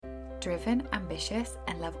driven, ambitious,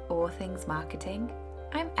 and love all things marketing?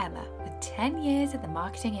 I'm Emma with 10 years of the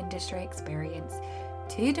marketing industry experience,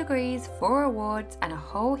 2 degrees, 4 awards, and a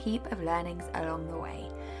whole heap of learnings along the way.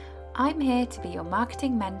 I'm here to be your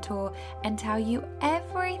marketing mentor and tell you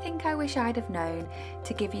everything I wish I'd have known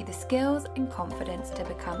to give you the skills and confidence to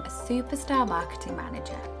become a superstar marketing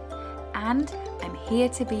manager. And I'm here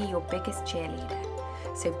to be your biggest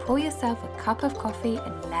cheerleader. So pour yourself a cup of coffee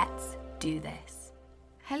and let's do this.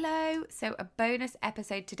 Hello, so a bonus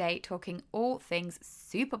episode today talking all things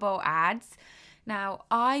Super Bowl ads. Now,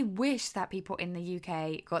 I wish that people in the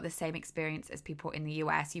UK got the same experience as people in the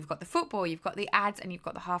US. You've got the football, you've got the ads, and you've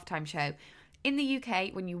got the halftime show. In the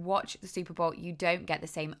UK, when you watch the Super Bowl, you don't get the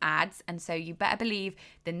same ads. And so you better believe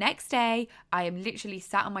the next day, I am literally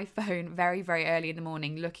sat on my phone very, very early in the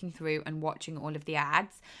morning looking through and watching all of the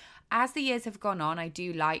ads. As the years have gone on, I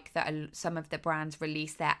do like that some of the brands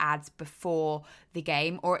release their ads before the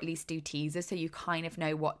game, or at least do teasers, so you kind of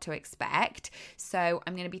know what to expect. So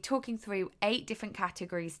I'm going to be talking through 8 different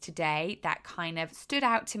categories today that kind of stood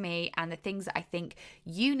out to me and the things that I think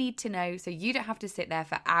you need to know so you don't have to sit there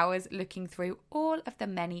for hours looking through all of the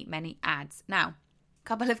many, many ads. Now,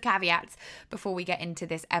 couple of caveats before we get into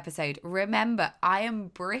this episode. Remember, I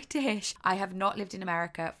am British. I have not lived in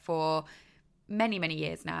America for many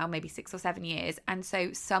years now, maybe 6 or 7 years, and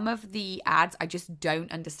so some of the ads I just don't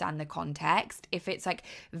understand the context. If it's like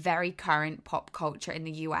very current pop culture in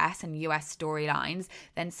the US and US storylines,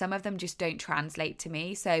 then some of them just don't translate to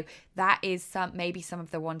me. So that is maybe some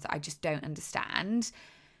of the ones that I just don't understand.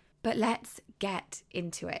 But let's get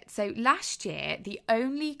into it. So last year, the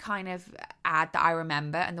only kind of ad that I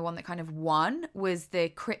remember and the one that kind of won was the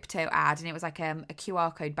crypto ad. And it was like a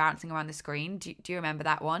QR code bouncing around the screen. Do you remember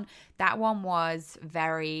that one? That one was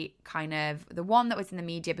very kind of the one that was in the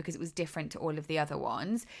media because it was different to all of the other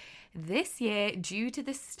ones. This year, due to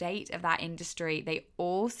the state of that industry, they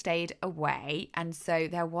all stayed away. And so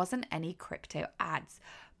there wasn't any crypto ads.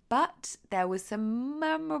 But there was some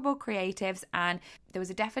memorable creatives and there was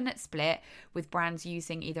a definite split with brands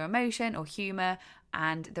using either emotion or humour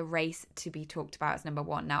and the race to be talked about as number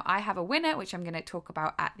 1. Now, I have a winner, which I'm going to talk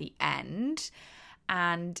about at the end.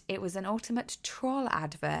 And it was an ultimate troll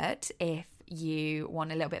advert if you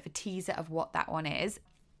want a little bit of a teaser of what that one is.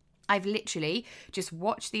 I've literally just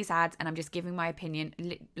watched these ads and I'm just giving my opinion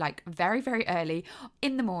like very, very early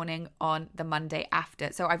in the morning on the Monday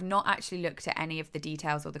after. So I've not actually looked at any of the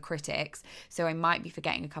details or the critics. So I might be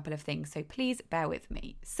forgetting a couple of things. So please bear with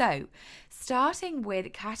me. So starting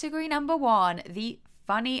with category number 1, the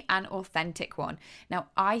funny and authentic one. Now,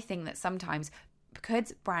 I think that sometimes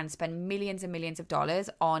because brands spend millions and millions of dollars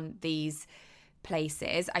on these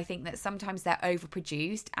places, I think that sometimes they're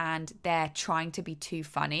overproduced and they're trying to be too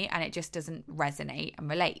funny and it just doesn't resonate and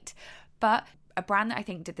relate. But a brand that I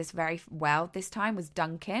think did this very well this time was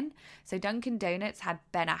Dunkin'. So Dunkin' Donuts had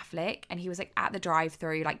Ben Affleck and he was like at the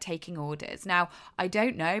drive-thru like taking orders. Now, I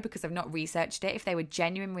don't know because I've not researched it if they were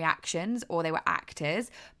genuine reactions or they were actors,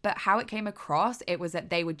 but how it came across, it was that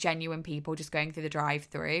they were genuine people just going through the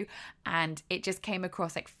drive-thru and it just came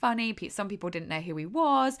across like funny. Some people didn't know who he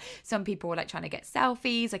was. Some people were like trying to get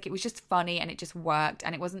selfies. Like it was just funny and it just worked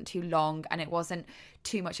and it wasn't too long and it wasn't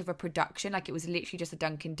too much of a production. Like it was literally just a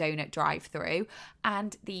Dunkin' Donut drive-thru.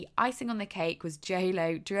 And the icing on the cake was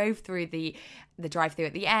J-Lo drove through the drive-thru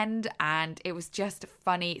at the end and it was just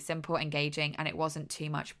funny, simple, engaging, and it wasn't too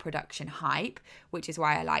much production hype, which is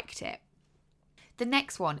why I liked it. The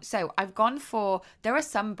next one, so I've gone for, there are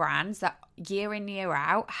some brands that year in, year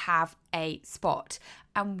out have a spot.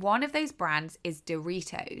 And one of those brands is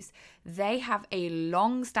Doritos. They have a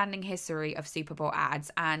long-standing history of Super Bowl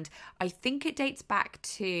ads. And I think it dates back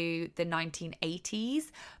to the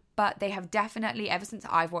 1980s. But they have definitely, ever since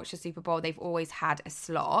I've watched the Super Bowl, they've always had a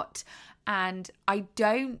slot. And I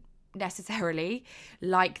don't necessarily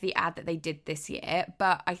like the ad that they did this year,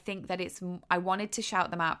 but I think that I wanted to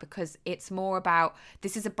shout them out because it's more about,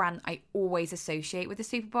 this is a brand I always associate with the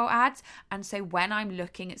Super Bowl ads, and so when I'm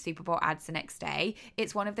looking at Super Bowl ads the next day,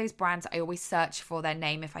 it's one of those brands I always search for their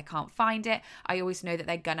name if I can't find it. I always know that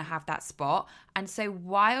they're gonna have that spot, and so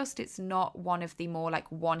whilst it's not one of the more like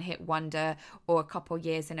one-hit wonder or a couple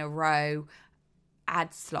years in a row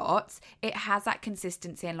ad slots, it has that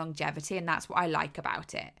consistency and longevity, and that's what I like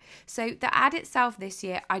about it. So the ad itself this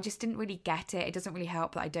year, I just didn't really get it. It doesn't really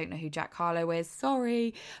help that I don't know who Jack Harlow is,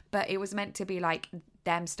 sorry, but it was meant to be like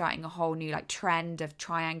them starting a whole new like trend of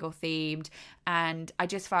triangle themed, and I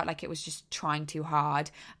just felt like it was just trying too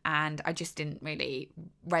hard, and I just didn't really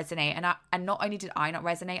resonate. And not only did I not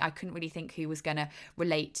resonate, I couldn't really think who was going to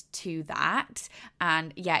relate to that.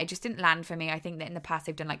 And yeah, it just didn't land for me. I think that in the past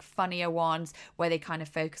they've done like funnier ones where they kind of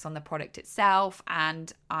focus on the product itself,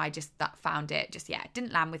 and I just found it just, yeah, it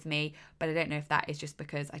didn't land with me. But I don't know if that is just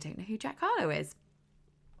because I don't know who Jack Harlow is.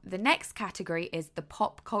 The next category is the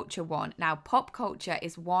pop culture one. Now, pop culture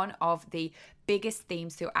is one of the biggest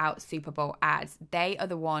themes throughout Super Bowl ads. They are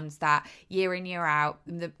the ones that year in, year out,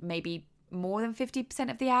 maybe more than 50%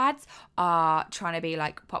 of the ads are trying to be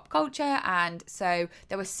like pop culture. And so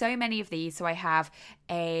there were so many of these. So I have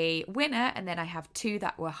a winner, and then I have two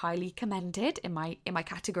that were highly commended in my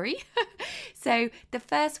category. So the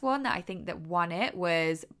first one that I think that won it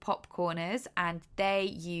was Popcorners, and they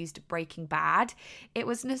used Breaking Bad. It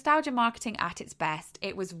was nostalgia marketing at its best.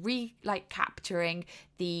 It was capturing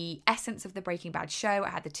the essence of the Breaking Bad show. It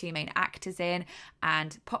had the two main actors in,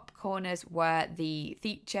 and Popcorners were the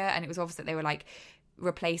feature, and it was obvious that they were like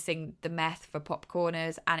replacing the meth for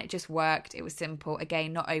Popcorners, and it just worked. It was simple,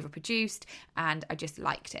 again, not overproduced, and I just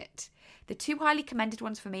liked it. The two highly commended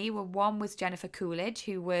ones for me were, one was Jennifer Coolidge,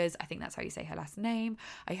 who was, I think that's how you say her last name,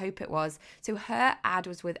 I hope it was. So her ad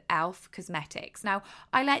was with Elf Cosmetics. Now,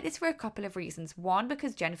 I like this for a couple of reasons. One,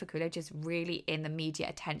 because Jennifer Coolidge is really in the media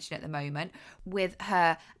attention at the moment with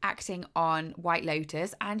her acting on White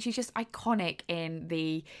Lotus, and she's just iconic in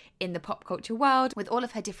the pop culture world with all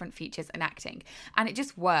of her different features and acting. And it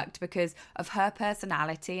just worked because of her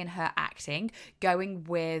personality and her acting going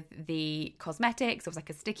with the cosmetics. It was like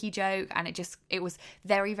a sticky joke, and it was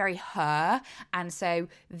very, very her. And so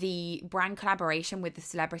the brand collaboration with the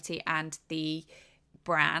celebrity and the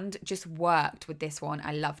brand just worked with this one.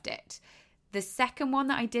 I loved it. The second one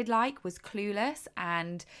that I did like was Clueless,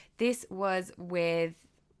 and this was with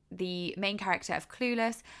the main character of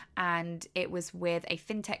Clueless, and it was with a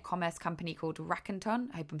fintech commerce company called Rakuten.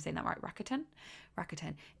 I hope I'm saying that right. Rakuten.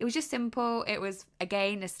 It was just simple. It was,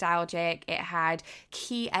 again, nostalgic. It had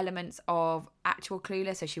key elements of actual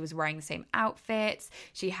Clueless. So she was wearing the same outfits.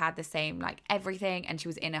 She had the same like everything, and she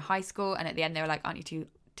was in a high school. And at the end, they were like, "Aren't you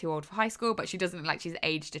too old for high school?" But she doesn't look like she's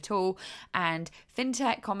aged at all. And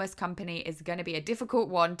fintech commerce company is going to be a difficult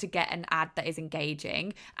one to get an ad that is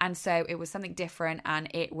engaging, and so it was something different, and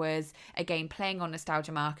it was, again, playing on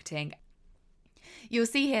nostalgia marketing. You'll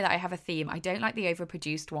see here that I have a theme. I don't like the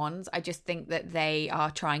overproduced ones. I just think that they are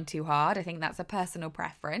trying too hard. I think that's a personal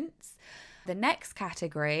preference. The next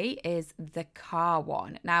category is the car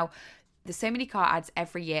one. Now, there's so many car ads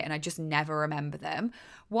every year, and I just never remember them.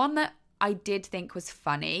 One that I did think was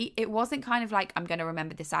funny. It wasn't kind of like, I'm going to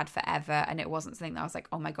remember this ad forever, and it wasn't something that I was like,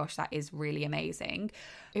 oh my gosh, that is really amazing.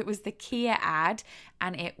 It was the Kia ad,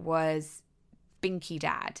 and it was Binky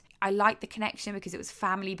Dad. I liked the connection because it was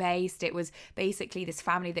family based. It was basically this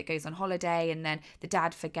family that goes on holiday, and then the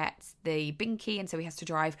dad forgets the Binky, and so he has to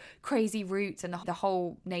drive crazy routes, and the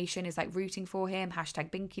whole nation is like rooting for him,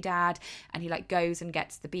 #Binky Dad, and he like goes and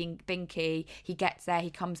gets the Binky. He gets there, he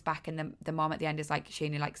comes back, and the mom at the end is like, she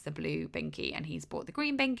only likes the blue Binky, and he's bought the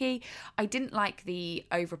green Binky. I didn't like the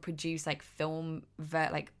overproduced like film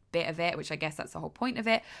bit of it, which I guess that's the whole point of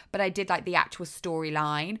it, but I did like the actual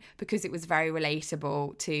storyline because it was very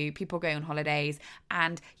relatable to people going on holidays,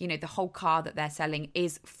 and the whole car that they're selling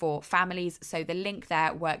is for families, so the link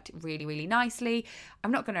there worked really, really nicely.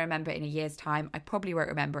 I'm not going to remember it in a year's time. I probably won't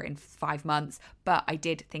remember it in 5 months, but I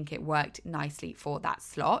did think it worked nicely for that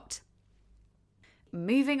slot.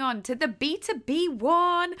 Moving on to the B2B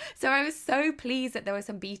one. So I was so pleased that there was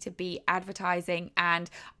some B2B advertising, and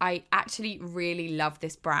I actually really love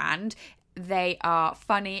this brand. They are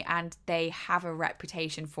funny, and they have a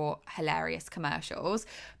reputation for hilarious commercials.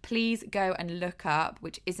 Please go and look up,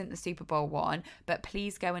 which isn't the Super Bowl one, but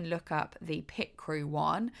please go and look up the Pit Crew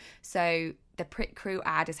one. So the Pit Crew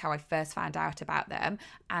ad is how I first found out about them,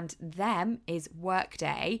 and them is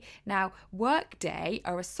Workday. Now, Workday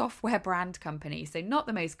are a software brand company, so not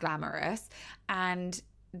the most glamorous, and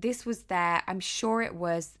this was I'm sure it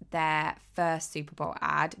was their first Super Bowl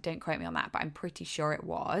ad. Don't quote me on that, but I'm pretty sure it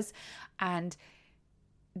was. And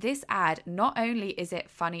this ad, not only is it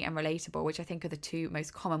funny and relatable, which I think are the two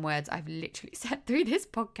most common words I've literally said through this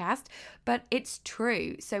podcast, but it's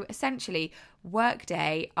true. So essentially,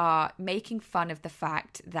 Workday are making fun of the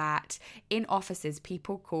fact that in offices,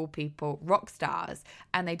 people call people rock stars,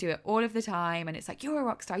 and they do it all of the time. And it's like, you're a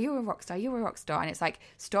rock star, you're a rock star, you're a rock star. And it's like,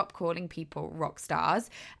 stop calling people rock stars.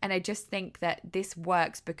 And I just think that this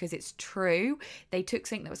works because it's true. They took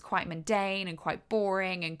something that was quite mundane and quite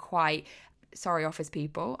boring and quite, sorry, office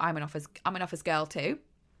people. I'm an office girl too.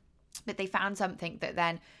 But they found something that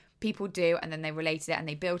then people do, and then they related it and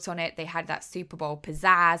they built on it. They had that Super Bowl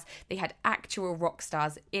pizzazz. They had actual rock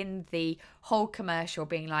stars in the whole commercial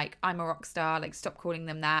being like, I'm a rock star, like stop calling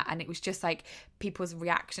them that. And it was just like people's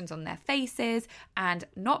reactions on their faces, and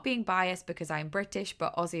not being biased because I'm British,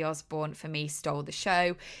 but Ozzy Osbourne for me stole the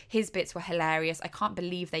show. His bits were hilarious. I can't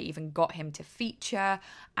believe they even got him to feature.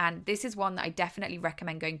 And this is one that I definitely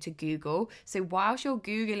recommend going to Google. So whilst you're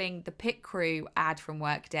Googling the Pit Crew ad from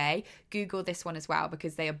Workday, Google this one as well,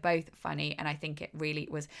 because they are both funny. And I think it really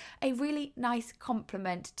was a really nice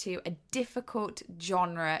compliment to a difficult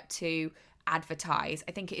genre to advertise.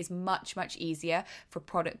 I think it is much, much easier for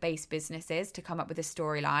product-based businesses to come up with a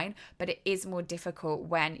storyline, but it is more difficult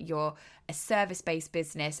when you're a service-based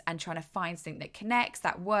business and trying to find something that connects,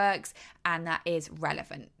 that works, and that is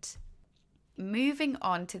relevant. Moving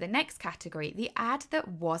on to the next category, the ad that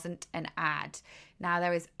wasn't an ad. Now,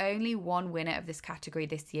 there is only one winner of this category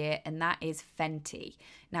this year, and that is Fenty.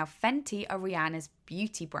 Now, Fenty are Rihanna's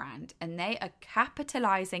beauty brand, and they are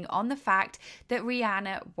capitalizing on the fact that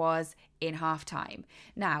Rihanna was in halftime.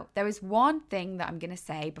 Now, there is one thing that I'm going to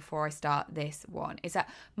say before I start this one, is that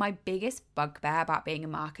my biggest bugbear about being a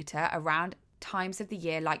marketer around times of the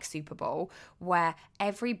year like Super Bowl, where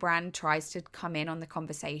every brand tries to come in on the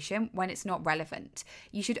conversation when it's not relevant.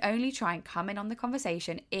 You should only try and come in on the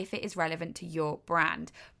conversation if it is relevant to your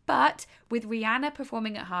brand. But with Rihanna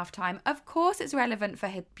performing at halftime, of course it's relevant for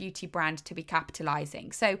her beauty brand to be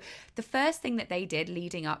capitalizing. So the first thing that they did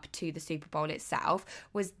leading up to the Super Bowl itself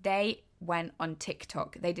was they went on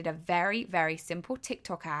TikTok. They did a very, very simple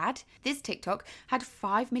TikTok ad. This TikTok had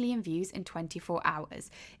 5 million views in 24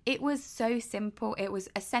 hours. It was so simple. It was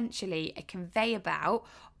essentially a conveyor belt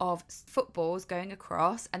of footballs going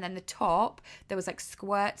across, and then the top, there was like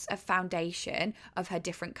squirts of foundation of her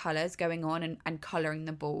different colours going on and colouring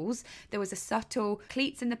the balls. There was a subtle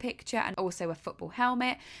cleats in the picture and also a football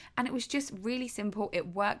helmet, and it was just really simple.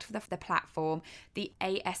 It worked for the platform, the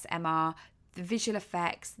ASMR, the visual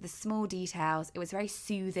effects, the small details. It was very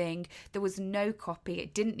soothing. There was no copy.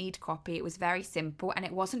 It didn't need copy. It was very simple, and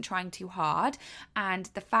it wasn't trying too hard. And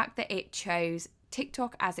the fact that it chose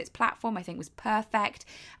TikTok as its platform, I think, was perfect.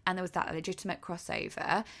 And there was that legitimate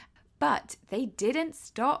crossover. But they didn't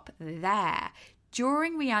stop there.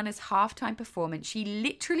 During Rihanna's halftime performance, she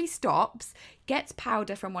literally stops, gets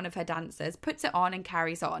powder from one of her dancers, puts it on and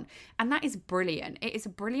carries on. And that is brilliant. It is a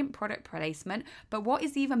brilliant product placement. But what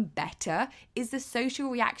is even better is the social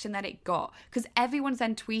reaction that it got. Because everyone's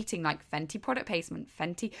then tweeting like Fenty product placement,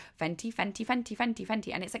 Fenty, Fenty, Fenty, Fenty, Fenty,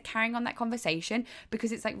 Fenty. And it's like carrying on that conversation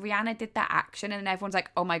because it's like Rihanna did that action and everyone's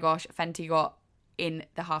like, oh my gosh, Fenty got in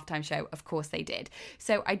the halftime show. Of course they did.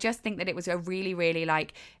 So I just think that it was a really, really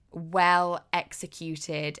like well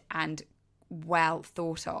executed and well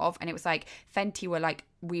thought of. And it was like Fenty were like,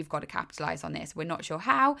 we've got to capitalize on this. We're not sure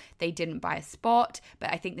how. They didn't buy a spot,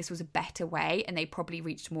 but I think this was a better way, and they probably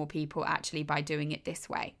reached more people actually by doing it this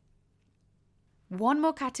way. One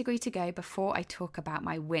more category to go before I talk about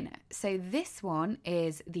my winner. So this one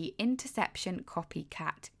is the interception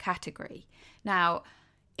copycat category. Now,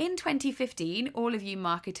 in 2015, all of you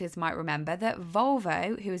marketers might remember that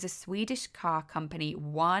Volvo, who is a Swedish car company,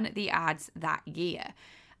 won the ads that year.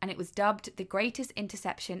 And it was dubbed the greatest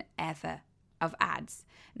interception ever of ads.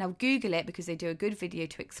 Now Google it because they do a good video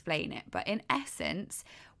to explain it. But in essence,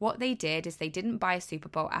 what they did is they didn't buy a Super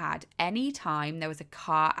Bowl ad. Anytime there was a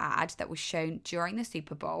car ad that was shown during the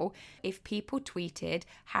Super Bowl, if people tweeted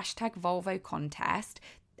 #Volvo contest,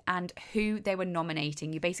 and who they were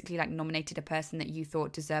nominating, you basically like nominated a person that you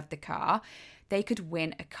thought deserved the car, they could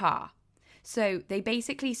win a car. So they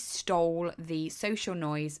basically stole the social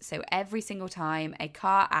noise. So every single time a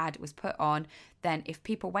car ad was put on, then if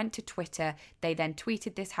people went to Twitter, they then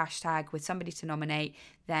tweeted this hashtag with somebody to nominate,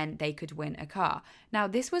 then they could win a car. Now,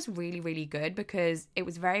 this was really, really good because it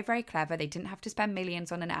was very, very clever. They didn't have to spend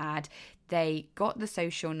millions on an ad. They got the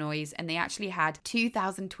social noise, and they actually had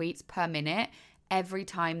 2,000 tweets per minute every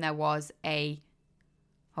time there was a...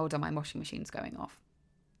 Hold on, my washing machine's going off.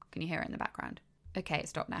 Can you hear it in the background? Okay, it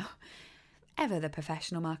stopped now. Ever the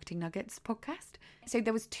Professional Marketing Nuggets podcast. So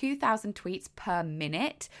there was 2,000 tweets per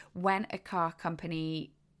minute when a car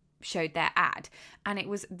company showed their ad. And it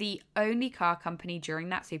was the only car company during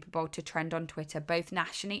that Super Bowl to trend on Twitter, both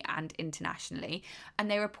nationally and internationally.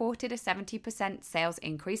 And they reported a 70% sales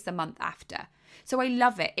increase the month after. So I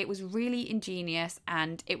love it. It was really ingenious,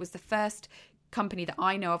 and it was the first company that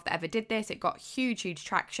I know of that ever did this. It got huge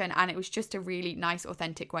traction, and it was just a really nice,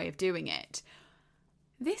 authentic way of doing it.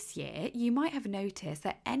 This year, you might have noticed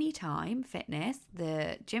that Anytime Fitness,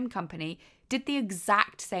 the gym company, did the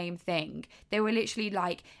exact same thing. They were literally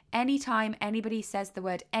like, anytime anybody says the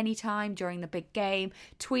word anytime during the big game,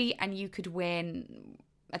 tweet and you could win,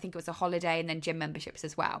 I think it was a holiday and then gym memberships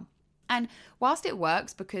as well. And whilst it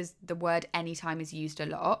works because the word anytime is used a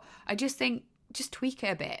lot, I just think, just tweak it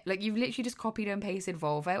a bit. Like, you've literally just copied and pasted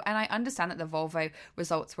Volvo, and I understand that the Volvo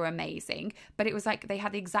results were amazing, but it was like they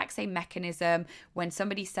had the exact same mechanism. When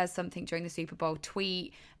somebody says something during the Super Bowl,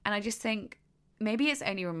 tweet, and I just think maybe it's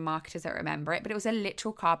only marketers that remember it, but it was a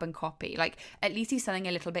literal carbon copy. Like, at least he's something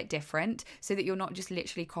a little bit different so that you're not just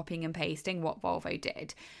literally copying and pasting what Volvo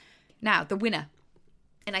did. Now, the winner.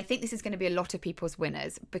 And I think this is going to be a lot of people's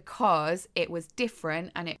winners because it was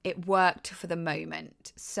different and it worked for the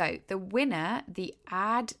moment. So the winner, the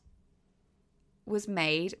ad was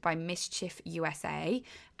made by Mischief USA,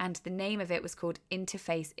 and the name of it was called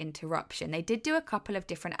Interface Interruption. They did do a couple of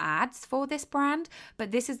different ads for this brand,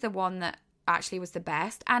 but this is the one that actually was the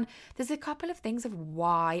best. And there's a couple of things of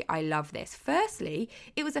why I love this. Firstly,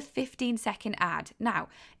 it was a 15-second ad. Now,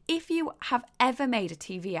 if you have ever made a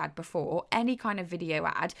TV ad before, any kind of video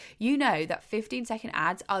ad, you know that 15-second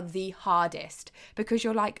ads are the hardest because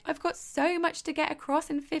you're like, I've got so much to get across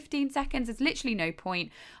in 15 seconds. There's literally no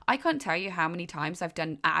point. I can't tell you how many times I've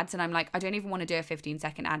done ads and I'm like, I don't even want to do a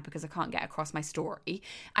 15-second ad because I can't get across my story.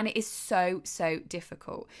 And it is so, so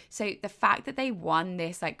difficult. So the fact that they won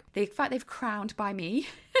this, like the fact they've crowned by me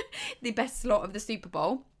the best slot of the Super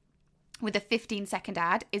Bowl with a 15-second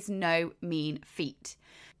ad is no mean feat.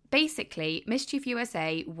 Basically, Mischief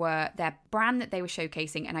USA were their brand that they were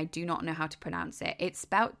showcasing, and I do not know how to pronounce it. It's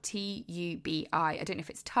spelled Tubi. I don't know if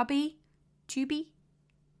it's Tubby? I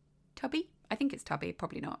think it's Tubby.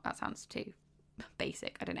 Probably not. That sounds too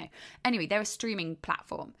basic. I don't know. Anyway, they're a streaming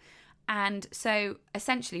platform. And so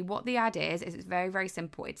essentially what the ad is it's very, very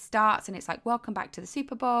simple. It starts and it's like, welcome back to the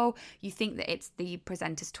Super Bowl. You think that it's the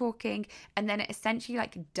presenters talking, and then it essentially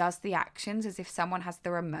like does the actions as if someone has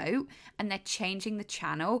the remote and they're changing the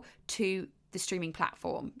channel to the streaming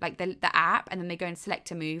platform, like the app, and then they go and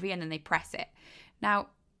select a movie and then they press it. Now,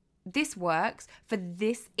 this works for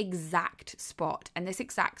this exact spot and this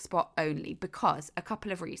exact spot only because a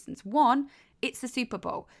couple of reasons. One, it's the Super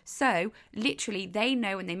Bowl. So literally they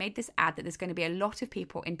know when they made this ad that there's going to be a lot of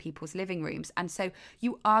people in people's living rooms. And so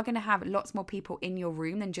you are going to have lots more people in your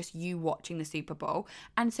room than just you watching the Super Bowl.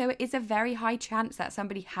 And so it is a very high chance that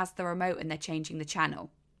somebody has the remote and they're changing the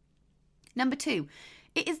channel. Number two,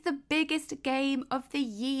 it is the biggest game of the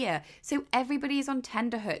year. So everybody is on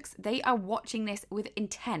tenterhooks. They are watching this with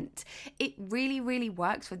intent. It really, really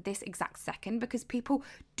works for this exact second because people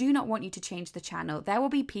do not want you to change the channel. There will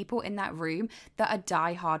be people in that room that are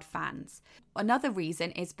diehard fans. Another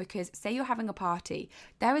reason is because say you're having a party,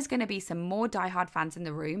 there is going to be some more diehard fans in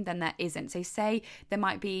the room than there isn't. So say there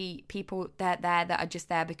might be people there that are just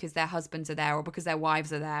there because their husbands are there or because their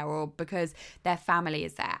wives are there or because their family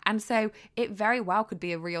is there. And so it very well could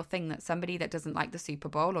be a real thing that somebody that doesn't like the Super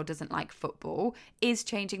Bowl or doesn't like football is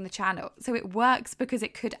changing the channel. So it works because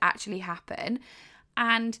it could actually happen.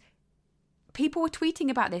 And people were tweeting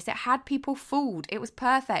about this. It had people fooled. It was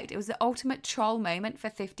perfect. It was the ultimate troll moment for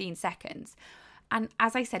 15 seconds. And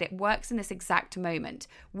as I said, it works in this exact moment.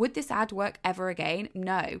 Would this ad work ever again?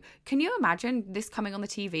 No. Can you imagine this coming on the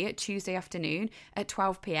TV at Tuesday afternoon at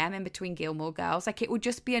 12 p.m. in between Gilmore Girls? Like, it would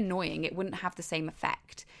just be annoying. It wouldn't have the same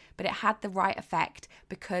effect. But it had the right effect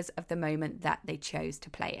because of the moment that they chose to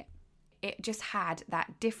play it. It just had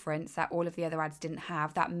that difference that all of the other ads didn't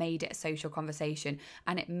have that made it a social conversation,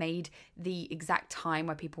 and it made the exact time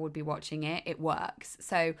where people would be watching it. It works.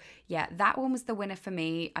 So yeah, that one was the winner for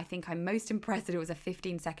me. I think I'm most impressed that it was a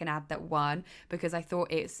 15-second ad that won because I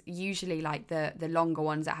thought it's usually like the longer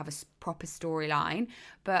ones that have a proper storyline.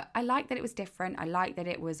 But I like that it was different. I like that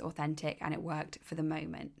it was authentic and it worked for the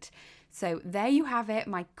moment. So there you have it,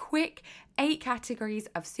 my quick 8 categories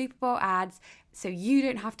of Super Bowl ads, so you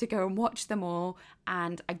don't have to go and watch them all.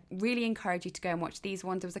 And I really encourage you to go and watch these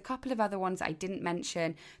ones. There was a couple of other ones that I didn't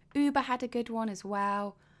mention. Uber had a good one as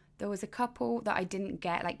well. There was a couple that I didn't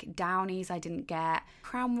get, like Downies I didn't get.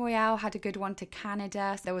 Crown Royale had a good one to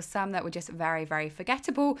Canada. There were some that were just very, very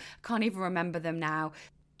forgettable. Can't even remember them now.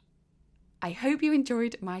 I hope you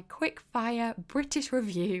enjoyed my quick fire British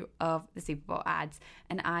review of the Super Bowl ads,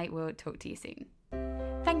 and I will talk to you soon.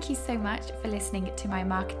 Thank you so much for listening to my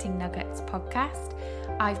Marketing Nuggets podcast.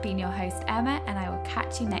 I've been your host, Emma, and I will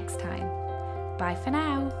catch you next time. Bye for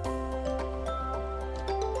now.